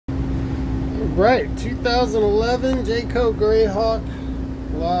Right, 2011 Jayco Greyhawk.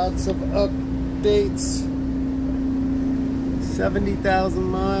 Lots of updates. 70,000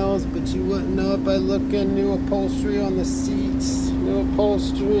 miles, but you wouldn't know it by looking. New upholstery on the seats, new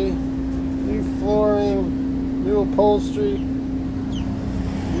upholstery, new flooring, new upholstery,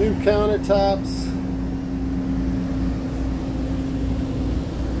 new countertops.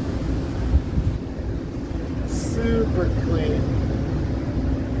 Super clean.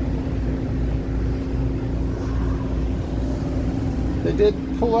 They did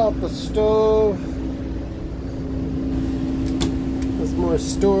pull out the stove. There's more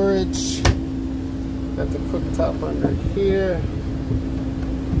storage. Got the cooktop under here.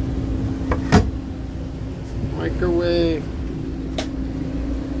 Microwave.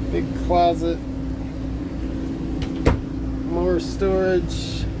 Big closet. More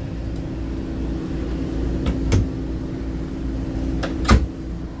storage.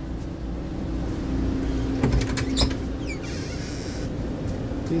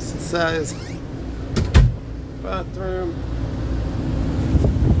 Decent size bathroom.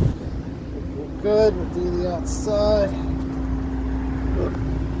 Good. We'll do the outside.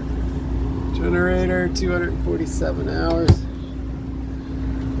 Generator, 247 hours.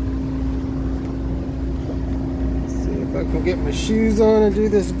 Let's see if I can get my shoes on and do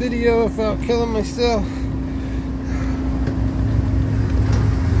this video without killing myself.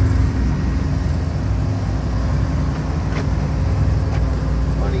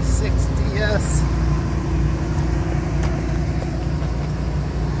 DS.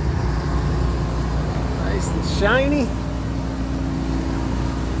 Nice and shiny.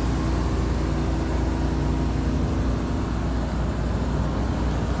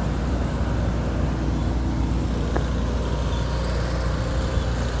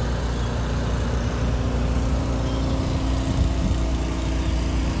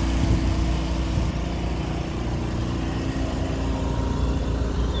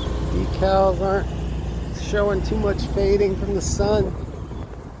 Decals aren't showing too much fading from the sun.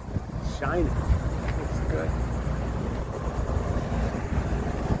 Shiny. Looks good.